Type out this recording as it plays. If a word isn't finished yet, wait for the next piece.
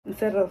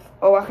instead of,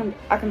 oh, I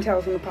can tell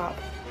it's gonna pop.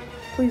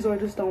 Please,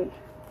 Lord, just don't.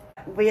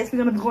 But yes, we're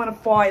gonna be going to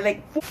fall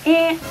like,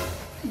 and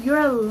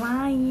you're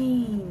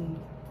lying.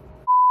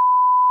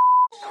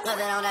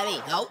 Nothing on that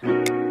beat. Nope.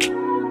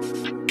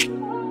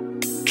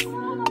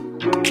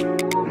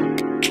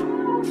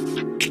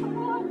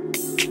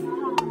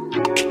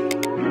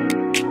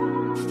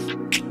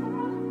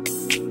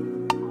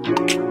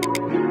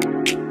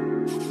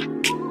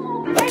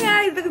 Hey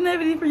guys, this is another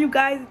video for you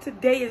guys.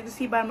 Today, as you can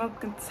see by my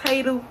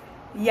title,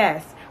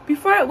 yes.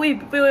 Before I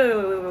wait.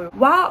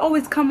 Why I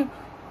always come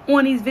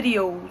on these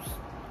videos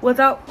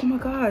without? Oh my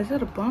God, is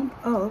that a bump?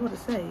 Oh, I was about to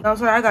say. Oh,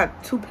 sorry, I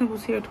got 2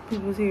 pimples here, 2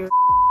 pimples here.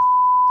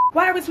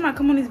 Why every time I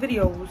come on these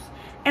videos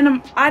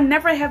and I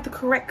never have the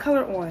correct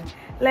color on?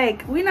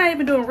 Like, we not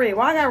even doing red.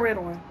 Why I got red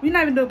on? We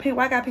not even doing pink.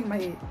 Why I got pink in my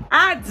head?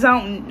 I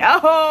don't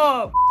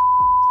know.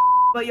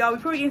 But y'all,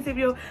 before we get into the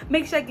video,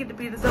 make sure I get the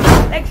video this up.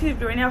 Like this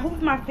video right now.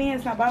 Hopefully my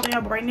fans not bothering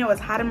y'all, but right now it's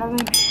hot in my room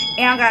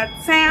and I got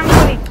sound.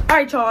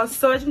 Alright y'all,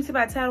 so as you can see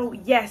by the title,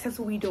 yes, that's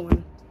what we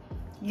doing.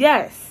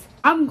 Yes,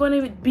 I'm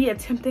gonna be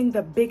attempting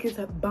the biggest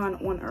bun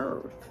on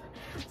earth.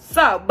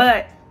 So,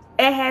 but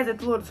it has a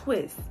little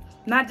twist.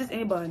 Not just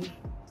any bun.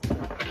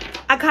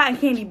 A cotton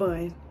candy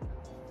bun.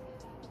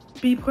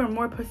 Be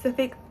more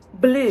Pacific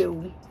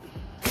blue.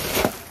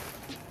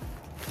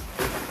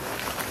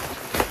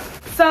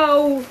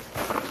 So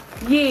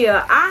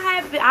yeah,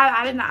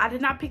 I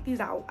did not pick these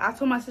out. I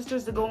told my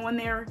sisters to go in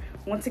there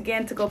once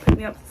again to go pick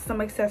me up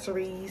some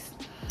accessories.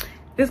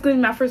 This is gonna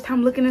be my first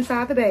time looking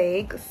inside the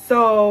bag,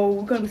 so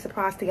we're gonna be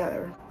surprised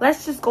together.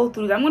 Let's just go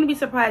through. I'm gonna be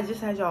surprised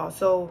just as y'all.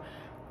 So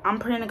I'm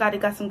praying to God they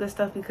got some good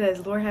stuff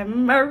because Lord have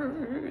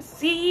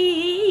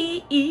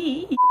mercy.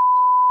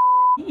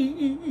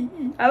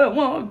 I don't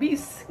want to be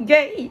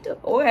scared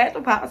or have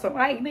to pop some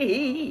right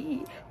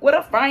there with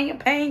a frying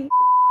pan.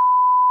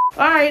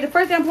 Alright, the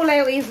first thing I'm pulling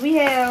out is we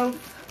have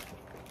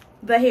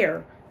the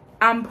hair.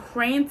 I'm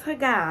praying to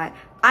God.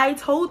 I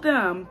told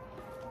them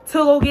to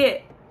go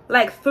get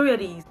like 3 of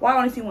these. Well, I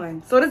only see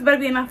 1. So this better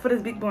be enough for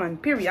this big bun.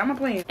 Period. I'm not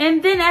playing.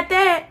 And then at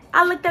that,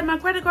 I looked at my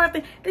credit card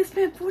thing. They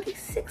spent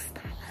 $46.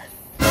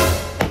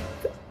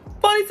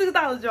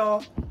 $46,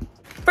 y'all.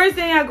 First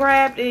thing I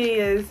grabbed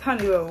is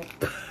honey roll.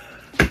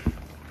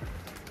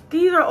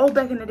 These are old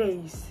back in the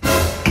days.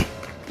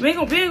 We ain't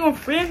gonna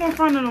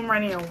front of them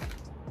right now.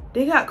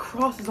 They got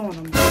crosses on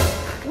them.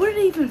 Where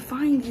did they even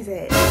find these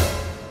at?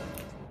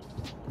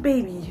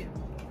 Baby,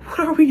 what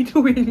are we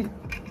doing?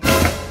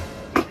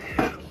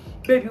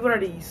 Baby, what are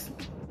these?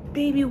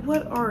 Baby,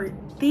 what are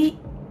these?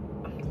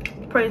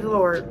 Praise the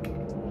Lord.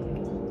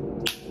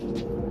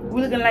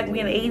 We're looking like we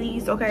in the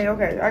 80s. Okay.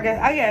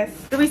 I guess.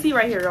 The receipt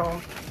right here, y'all.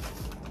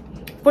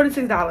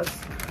 $46.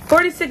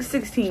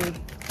 $46.16.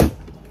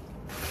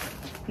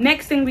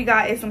 Next thing we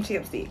got is some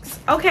chopsticks.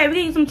 Okay, we're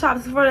getting some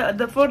chopsticks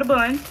for the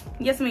bun.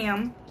 Yes,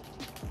 ma'am.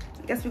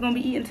 Guess we're gonna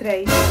be eating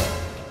today.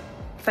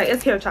 Like,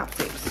 it's hair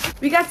chopsticks.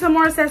 We got some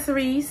more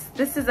accessories.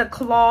 This is a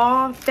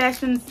claw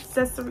fashion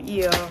accessory.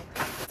 Yeah.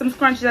 Some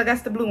scrunchies, I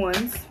guess the blue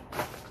ones.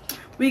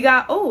 We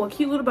got, oh, a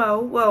cute little bow.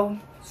 Well,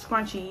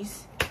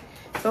 scrunchies.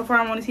 So far,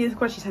 I want to see the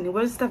scrunchies, honey.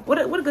 What is stuff? What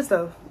are good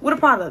stuff? What are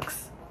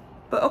products?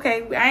 But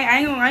okay, I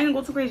ain't gonna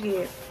go too crazy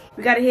yet.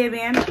 We got a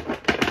headband.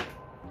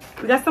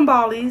 We got some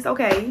ballies.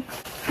 Okay.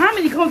 How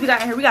many combs we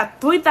got in here? We got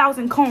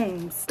 3,000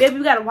 combs. Baby,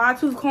 we got a wide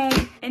tooth comb,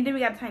 and then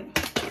we got a tiny.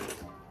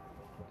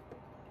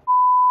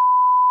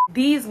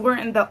 These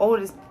weren't the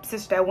oldest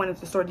sisters that went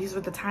into the store. These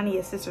were the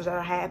tiniest sisters that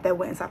I had that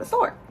went inside the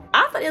store.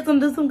 I thought it was gonna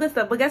do some good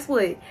stuff, but guess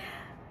what?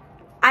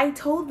 I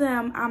told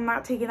them I'm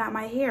not taking out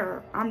my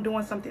hair. I'm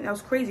doing something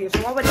else crazier. So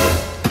why would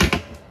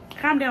they?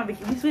 Calm down,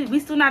 Vicky. We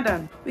still not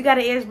done. We got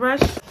an edge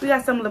brush. We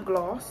got some lip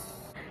gloss.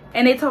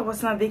 And they talk about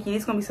some, Vicky.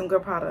 It's gonna be some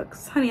good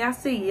products. Honey, I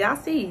see.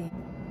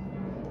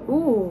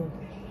 Ooh.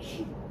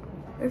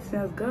 It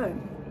smells good.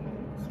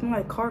 It smells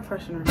like car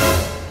freshener.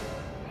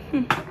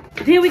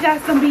 Then we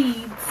got some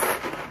beads.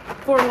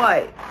 For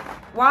what?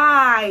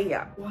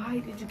 Why? Why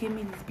did you give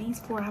me these beads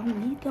for? I don't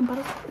need them, but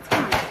it's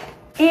fine.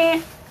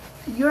 And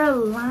you're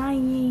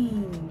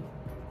lying.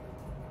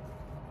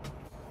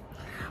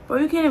 Bro,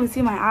 you can't even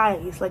see my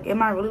eyes. Like,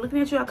 am I really looking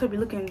at you? I could be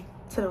looking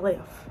to the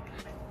left.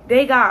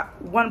 They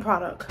got 1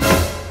 product.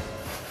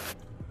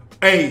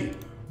 Hey,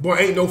 boy,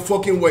 ain't no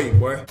fucking way,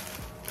 boy.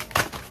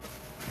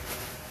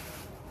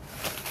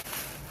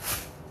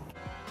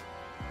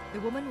 The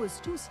woman was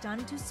too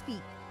stunned to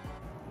speak.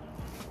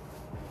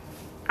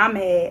 I'm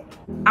mad.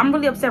 I'm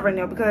really upset right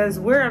now because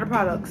where are the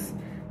products?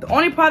 The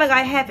only product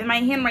I have in my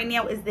hand right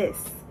now is this.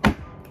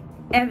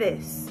 And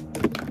this.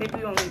 Maybe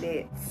we don't need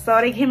it.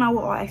 So they came out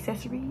with all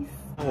accessories.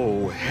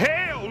 Oh,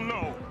 hell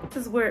no! This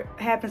is where it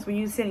happens when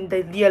you send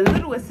your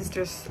littlest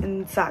sisters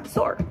inside the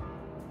store.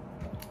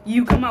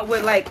 You come up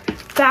with like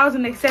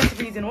 1,000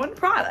 accessories in 1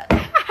 product.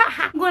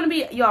 I'm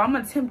gonna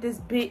attempt this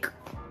big.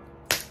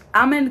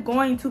 I'm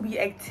going to be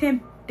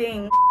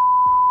attempting.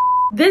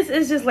 This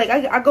is just like,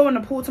 I go in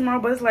the pool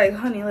tomorrow, but it's like,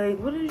 honey, like,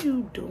 what are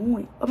you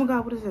doing? Oh my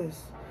God, what is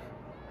this?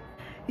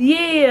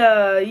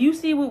 Yeah, you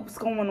see what's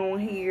going on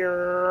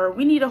here.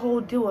 We need a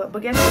whole do up,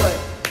 but guess what?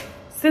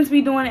 since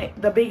we doing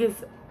it, the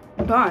biggest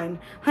bun,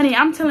 honey,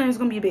 I'm telling you it's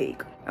gonna be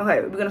big.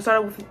 Okay, we're gonna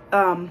start with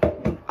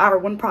our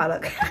one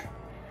product.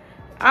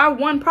 Our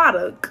one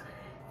product.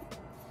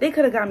 They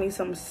could have got me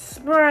some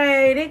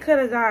spray. They could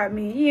have got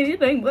me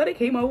anything, but it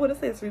came out with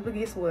accessories. But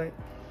guess what?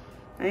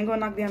 I ain't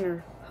gonna knock down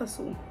their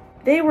hustle.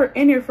 They were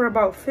in here for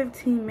about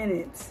 15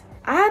 minutes.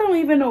 I don't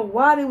even know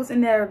why they was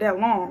in there that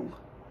long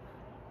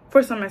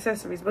for some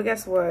accessories. But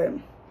guess what?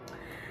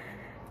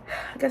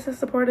 I guess that's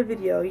the part of the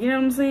video. You know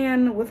what I'm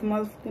saying? With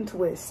motherfucking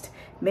twist.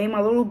 Made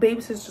my little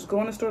baby sisters go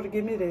in the store to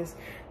give me this.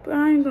 But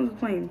I ain't gonna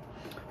complain.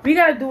 We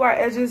gotta do our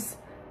edges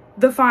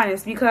the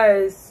finest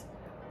because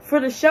for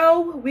the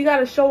show, we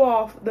gotta show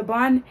off the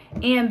bun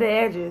and the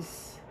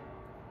edges.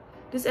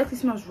 This actually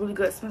smells really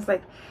good. It smells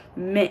like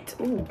mint.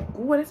 Ooh,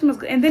 that smells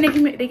good. And then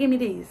they gave me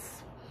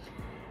these.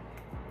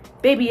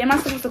 Baby, am I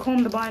supposed to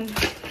comb the bun?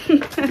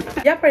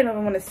 Y'all probably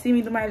don't want to see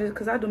me do my edges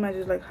because I do my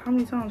edges like how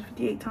many times?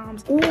 58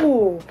 times.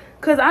 Ooh,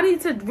 because I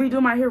need to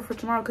redo my hair for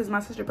tomorrow because my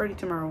sister's birthday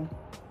tomorrow.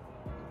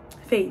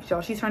 Faith,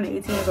 y'all. She's turning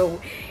 18 years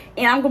old.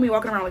 And I'm going to be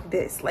walking around like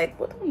this. Like,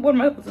 what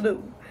am I supposed to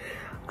do?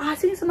 I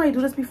seen somebody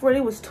do this before.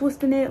 They was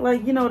twisting it.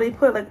 Like, you know, they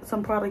put like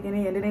some product in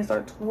it and then they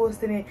start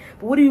twisting it.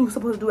 But what are you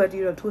supposed to do after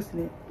you're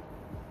twisting it?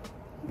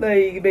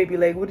 Like, baby,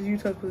 like, what are you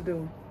supposed to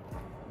do?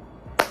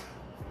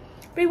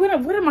 Babe, what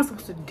am I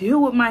supposed to do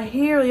with my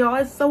hair, y'all?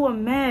 It's so a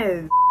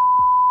mess.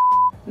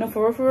 No,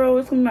 for real,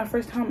 it's gonna be my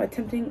first time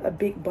attempting a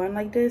big bun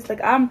like this. Like,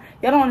 y'all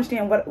don't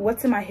understand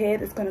what's in my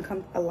head is gonna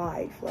come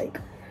alive. Like,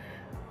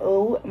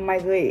 oh my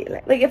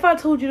god. Like, if I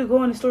told you to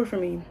go in the store for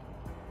me,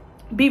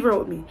 be real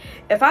with me.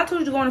 If I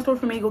told you to go in the store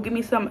for me, go get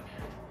me some,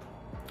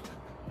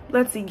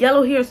 let's see,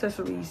 yellow hair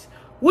accessories.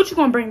 What you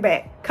gonna bring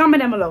back? Comment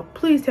down below.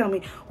 Please tell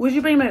me. Would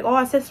you bring back all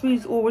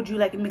accessories or would you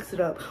like mix it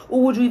up?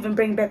 Or would you even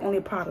bring back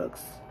only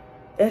products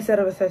instead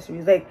of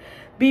accessories? Like,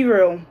 be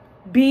real.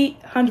 Be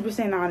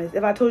 100% honest.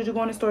 If I told you to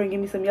go in the store and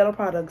give me some yellow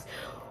products,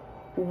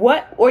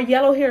 or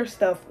yellow hair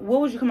stuff,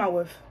 what would you come out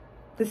with?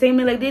 The same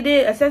thing like they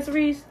did,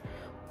 accessories?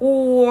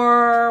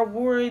 Or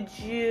would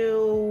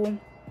you,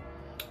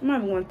 I'm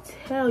not even gonna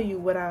tell you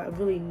what I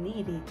really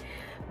needed,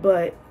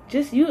 but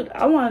just you,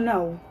 I wanna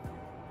know.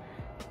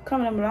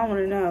 Comment down below, I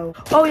wanna know.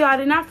 Oh y'all,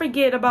 did not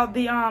forget about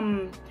the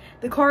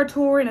car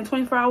tour and the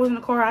 24 hours in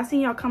the car. I seen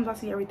y'all comments,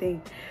 I see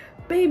everything.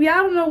 Baby, I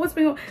don't know what's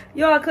been going on,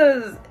 y'all,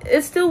 because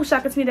it's still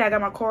shocking to me that I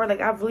got my car.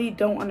 Like, I really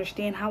don't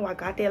understand how I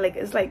got there. Like,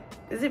 it's like,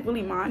 is it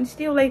really mine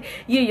still? Like,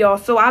 yeah, y'all.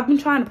 So I've been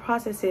trying to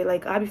process it.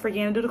 Like, I be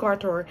forgetting to do the car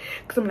tour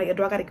because I'm like,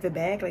 do I gotta give it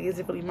back? Like, is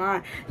it really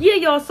mine? Yeah,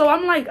 y'all. So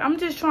I'm like, I'm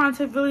just trying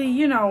to really,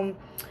 you know,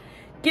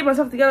 get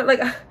myself together.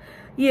 Like,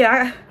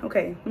 yeah,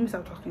 okay, let me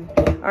stop talking.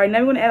 All right, now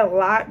we're gonna add a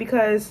lot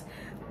because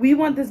we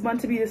want this bun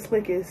to be the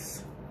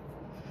slickest.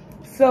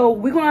 So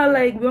we're gonna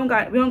like, we don't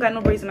got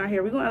no braids in our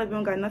hair. We're gonna like we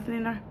don't got nothing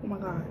in our, oh my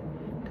god,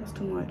 that's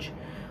too much.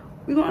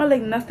 We're gonna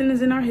like nothing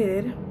is in our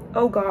head.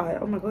 Oh god,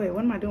 oh my god,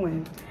 what am I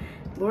doing?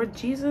 Lord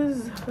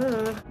Jesus.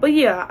 But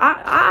yeah,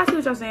 I see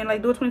what y'all saying,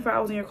 like do it 24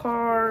 hours in your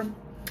car.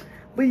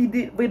 But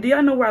do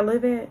y'all know where I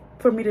live at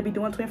for me to be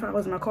doing 24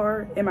 hours in my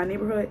car in my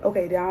neighborhood?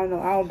 Okay, I don't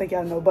know. I don't think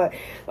y'all know, but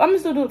I'm gonna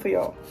still do it for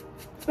y'all.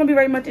 It's gonna be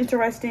very much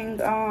interesting.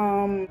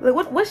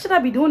 Like what should I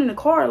be doing in the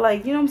car?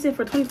 Like, you know what I'm saying,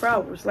 for 24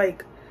 hours?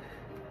 Like,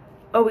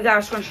 oh, we got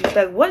a scrunchie.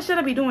 Like, what should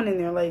I be doing in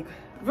there? Like,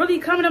 really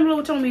comment down below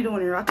what you want me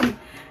doing here. I can,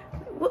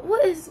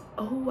 what is,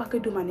 oh, I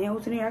could do my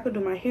nails in here. I could do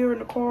my hair in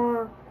the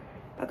car.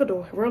 I could do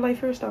a real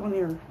life hairstyle in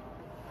here.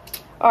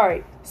 All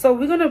right, so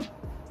we're gonna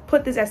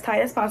put this as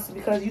tight as possible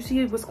because you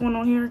see what's going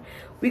on here.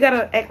 We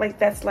gotta act like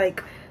that's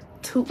like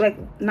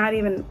not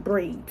even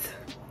braids.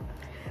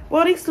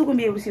 Well, they still gonna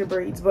be able to see the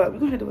braids, but we're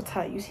gonna do it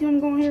tight. You see what I'm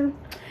going here?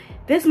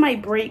 This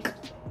might break.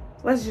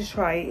 Let's just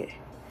try it.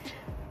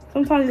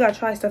 Sometimes you gotta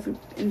try stuff,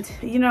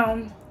 you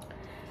know,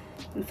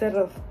 instead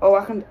of, oh,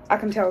 I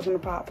can tell it's gonna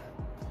pop.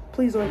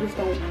 Please, Lord, just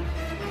don't.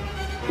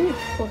 Ooh,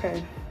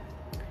 okay.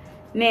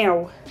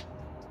 Now,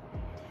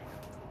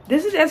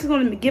 this is actually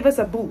gonna give us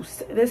a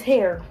boost. This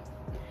hair,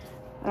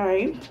 all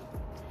right.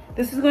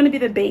 This is gonna be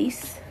the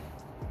base.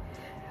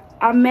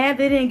 I'm mad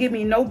they didn't give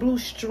me no blue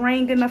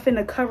string or nothing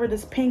to cover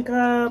this pink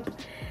up.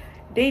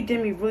 They did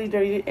me really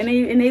dirty, and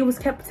they was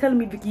kept telling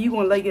me, Vicky, you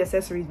gonna love your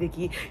accessories,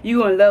 Vicky.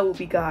 You gonna love what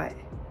we got.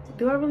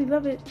 Do I really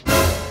love it?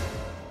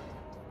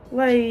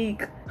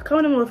 Like,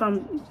 comment down below if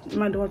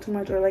am I doing too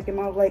much, or like am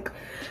I like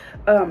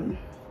am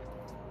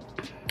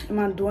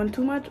I doing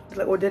too much,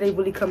 like, or did they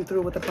really come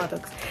through with the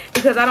products?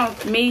 Because I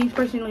don't, me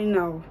personally,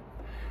 know.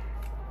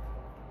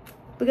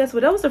 But guess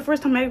what? That was the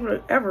first time I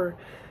ever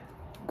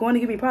going to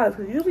give me products,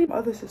 because usually my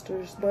other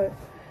sisters. But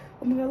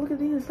oh my god, look at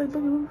these. Like,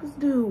 look at this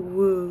dude.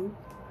 Whoa.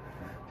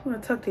 I'm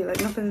gonna tuck it like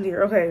nothing's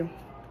here. Okay,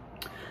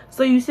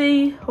 so you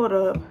see, hold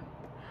up,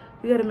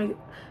 we gotta make it.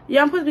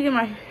 Yeah, I'm supposed to be getting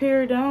my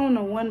hair down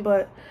on one,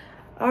 but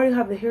I already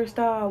have the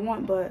hairstyle I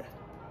want, but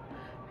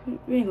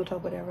we ain't gonna talk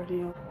about that right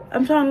now.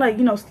 I'm trying to, like,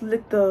 you know,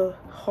 slick the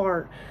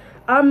heart.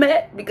 I'm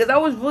mad because I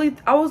was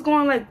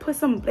going like put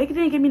some, they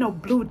didn't give me no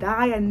blue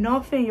dye or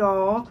nothing,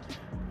 y'all.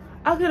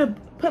 I could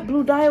have put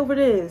blue dye over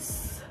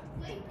this.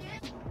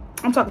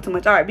 I'm talking too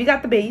much. All right, we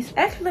got the base.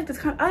 I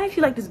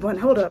actually like this bun.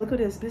 Hold up, look at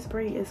this. This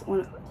braid is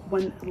on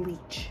one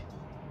leech.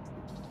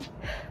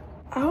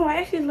 Oh, I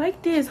actually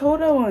like this.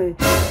 Hold on.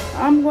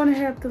 I'm gonna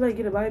have to like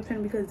get a bobby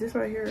pin because this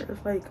right here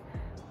is like,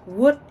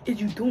 what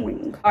is you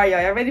doing? All right,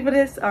 y'all ready for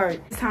this? All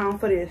right, it's time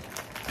for this.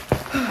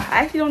 I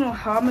actually don't know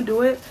how I'm gonna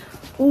do it.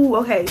 Ooh,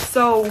 okay,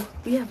 so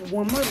we have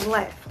one more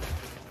left.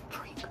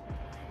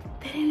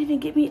 They didn't even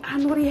get me. I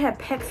know they had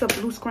packs of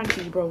blue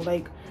scrunchies, bro.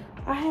 Like,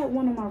 I had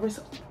one on my wrist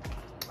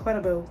quite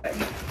a bit.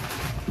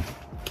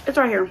 It's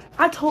right here.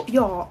 I told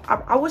y'all,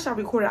 I wish I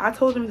recorded. I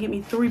told them to get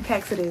me 3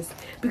 packs of this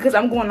because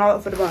I'm going all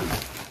out for the bun.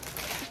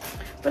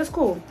 But it's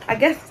cool. I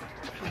guess,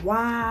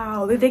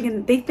 wow, they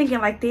thinking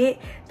like that.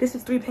 This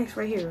is 3 packs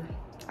right here,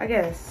 I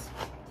guess.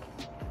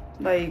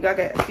 Like, I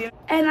guess.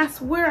 And I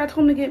swear I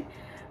told them to get,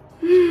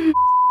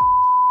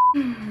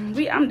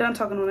 I'm done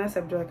talking on that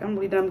subject. I'm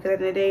really done because at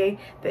the end of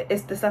the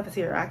day, the stuff is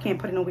here. I can't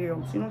put it nowhere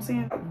else. You know what I'm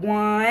saying?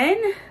 1.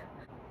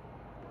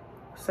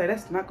 So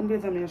that's not gonna be a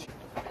thumbnail.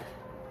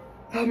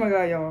 Oh my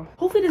god, y'all.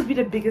 Hopefully this be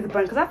the biggest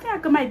bun because I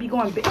think I might be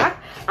going big. I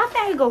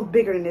think it goes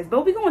bigger than this,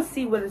 but we're gonna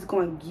see what it's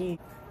going to give.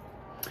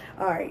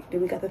 All right,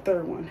 then we got the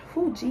 3rd one.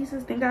 Oh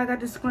Jesus, thank God I got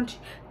this scrunchie.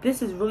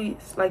 This is really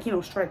like, you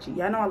know, stretchy.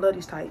 Y'all know I love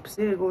these types.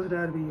 There it goes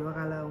down to me. I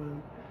got loud with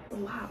them.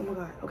 Wow, oh my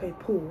god. Okay,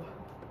 pull.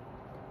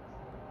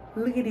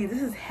 Look at these.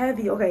 This is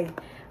heavy. Okay,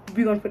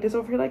 we're gonna put this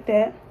over here like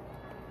that.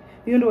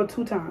 We're gonna do it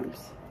 2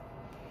 times.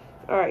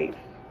 All right,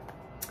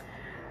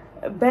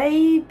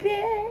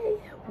 baby.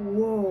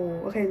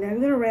 Whoa. Okay, now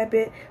we're gonna wrap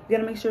it. We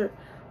gotta make sure.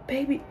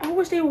 Baby, I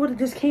wish they would have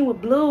just came with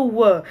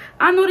blue.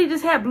 I know they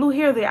just had blue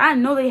hair there. I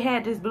know they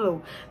had this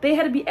blue. They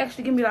had to be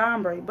extra give me the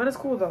ombre, but it's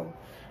cool though.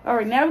 All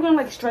right, now we're gonna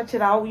like stretch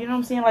it out. You know what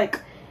I'm saying? Like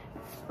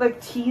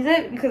tease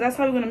it because that's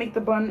how we're gonna make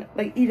the bun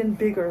like even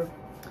bigger.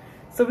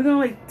 So we're gonna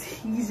like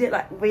tease it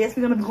like, yes,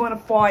 we're gonna be going to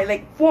fight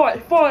like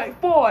fight.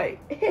 Oh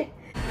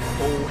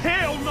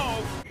hell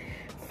no!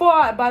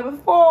 Fight, baby,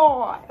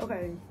 fight.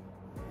 Okay.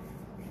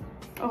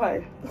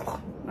 Okay.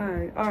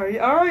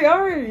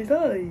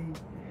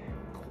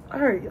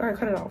 Alright,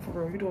 cut it out for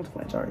real. You're doing too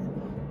much, alright.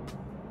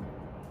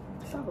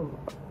 So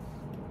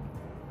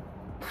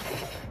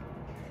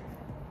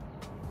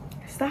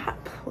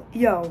stop.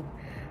 Yo,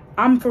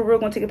 I'm for real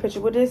gonna take a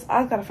picture with this.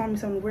 I gotta find me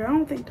something to wear. I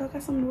don't think, do I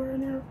got something to wear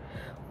in there?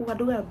 Oh, I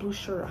do got a blue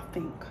shirt, I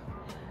think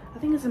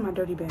it's in my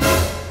dirty bag.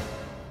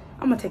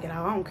 I'm gonna take it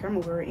out. I don't care. I'm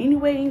gonna wear it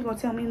anyway. Ain't gonna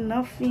tell me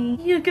nothing.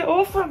 You get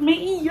off of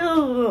me.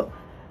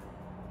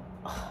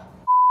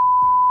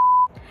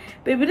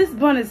 Baby, this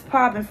bun is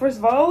popping. First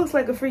of all, it looks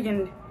like a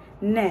freaking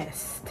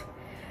nest.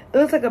 It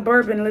looks like a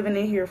bird been living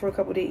in here for a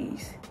couple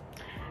days.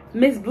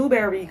 Miss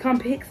Blueberry, come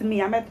pick me.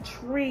 I'm at the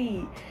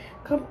tree.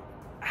 Come.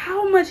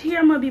 How much hair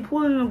am I gonna be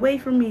pulling away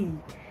from me?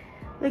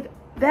 Like,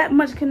 that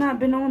much cannot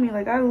been on me.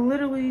 Like, I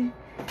didn't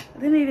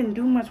even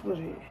do much with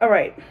it. All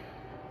right,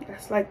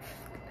 that's like,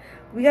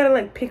 we gotta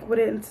like pick with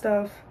it and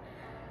stuff.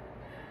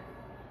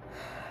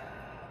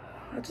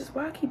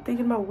 Why I keep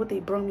thinking about what they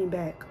brought me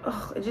back.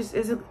 Ugh, it's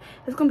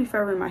gonna be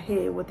forever in my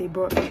head what they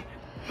brought me.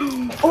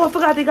 Oh, I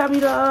forgot they got me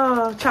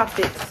the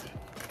chopsticks.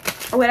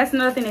 Oh wait, that's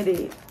another thing they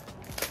did.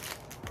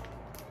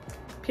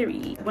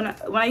 Period. When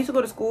I used to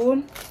go to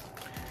school,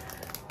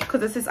 because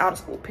this is out of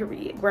school,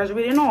 period,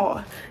 graduated and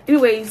all.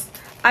 Anyways,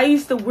 I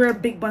used to wear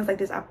big buns like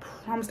this. I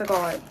promise to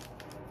God,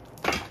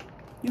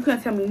 you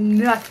couldn't tell me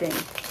nothing.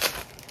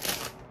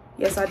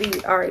 Yes, I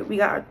did. All right, we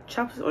got our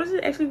chopsticks. Oh, this is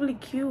actually really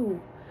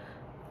cute.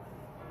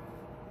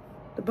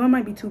 The bun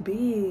might be too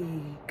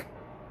big.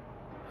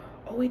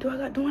 Oh wait, do I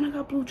got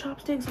blue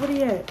chopsticks? Where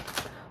they at?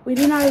 Wait,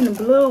 they're not in the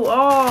blue.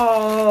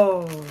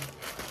 Oh,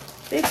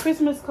 they're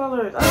Christmas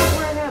colors. I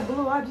swear I had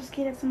blue. I just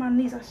gave that to my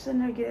niece. I should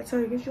never get that to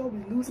her. I guess y'all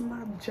be losing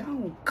my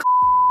junk.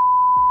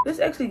 This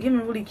actually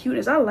giving really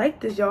cuteness. I like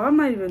this, y'all. I'm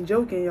not even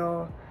joking,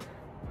 y'all.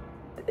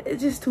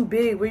 It's just too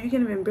big where you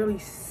can even barely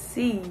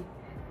see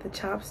the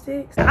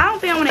chopsticks. I don't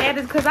think I want to add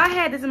this because I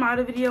had this in my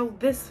other video.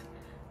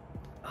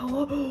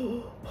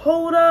 Oh,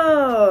 hold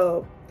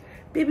up.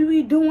 Baby,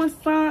 we doing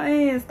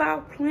something.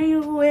 Stop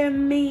playing with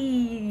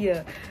me.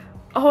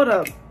 Hold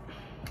up.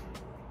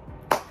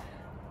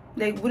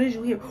 Like, what did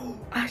you hear?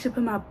 I should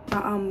put my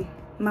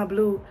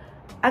blue.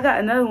 I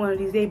got another one of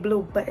these. They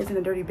blue, but it's in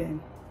a dirty bin.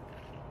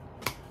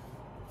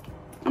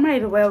 I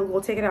might as well go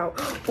take it out.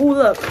 Oh,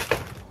 look.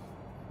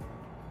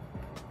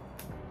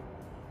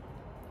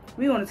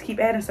 We want to keep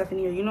adding stuff in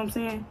here. You know what I'm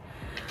saying?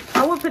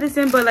 I would put this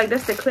in, but like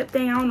that's the clip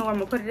thing. I don't know where I'm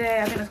gonna put it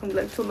at. I think that's gonna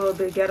be like too a little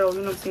bit ghetto. You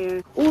know what I'm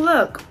saying? Oh,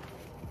 look.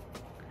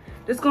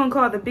 This is gonna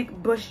call the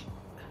big bush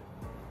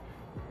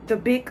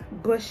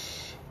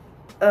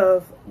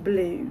of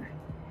blue.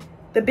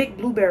 The big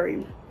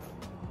blueberry.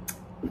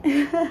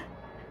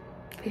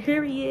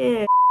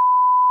 Period.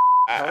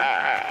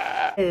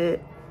 Oh,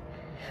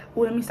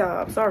 let me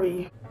stop.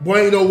 Sorry.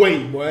 Boy, ain't no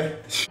way, boy.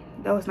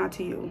 That was not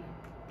to you.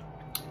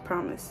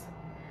 Promise.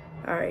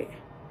 All right.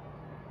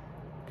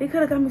 They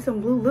could have got me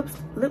some blue lip.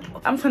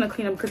 I'm trying to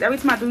clean them because every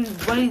time I do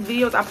one of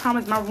these videos, I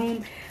promise my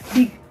room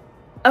be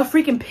a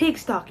freaking pig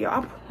stock,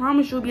 y'all. I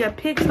promise you it'll be a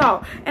pig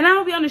stock. And I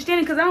don't be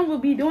understanding because I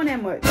don't be doing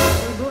that much.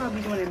 Or do I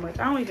be doing that much?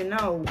 I don't even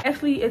know.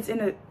 Actually, it's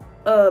in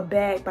a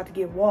bag about to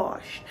get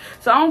washed.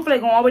 So I don't feel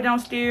like going all the way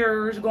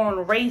downstairs, going on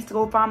a race to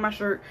go find my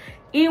shirt.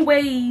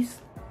 Anyways,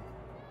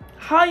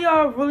 how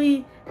y'all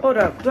really, hold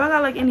up, do I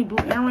got like any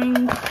blue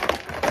earrings?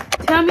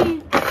 Tell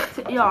me,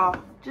 y'all,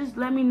 just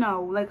let me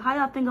know. Like, how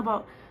y'all think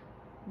about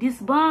this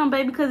bun,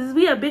 baby? Because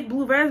we a big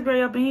blue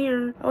raspberry up in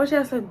here. I wish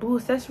I had like blue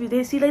accessories.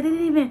 They see, like, they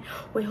didn't even,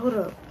 wait, hold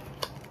up.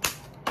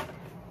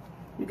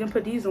 You can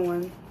put these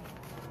on.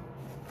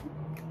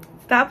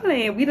 Stop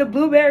playing. We the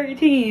blueberry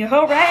team.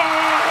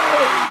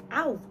 Hooray!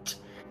 Ouch.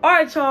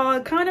 Alright, y'all.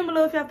 Comment down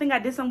below if y'all think I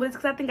did something with this,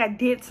 because I think I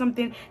did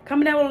something.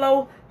 Comment down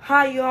below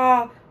how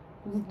y'all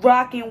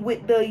rocking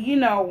with the, you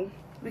know,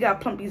 we gotta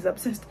plump these up.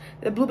 Since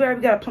the blueberry,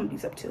 we gotta plump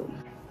these up too.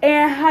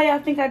 And how y'all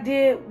think I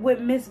did with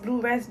Miss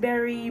Blue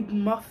Raspberry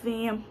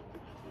Muffin?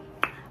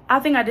 I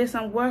think I did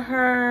something with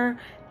her.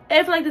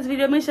 If you like this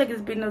video, make sure you get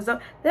this big nose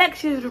up. Like,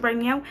 share this right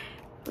now.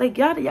 Like,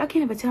 y'all can't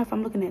even tell if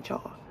I'm looking at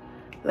y'all.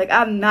 Like,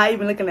 I'm not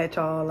even looking at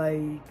y'all.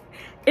 Like,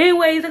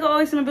 anyways, like I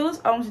always say my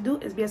videos, all I want you to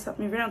do is be a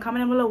supplement video and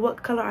comment down below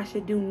what color I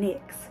should do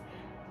next.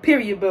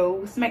 Period,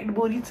 boo. Smack the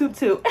booty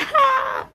too.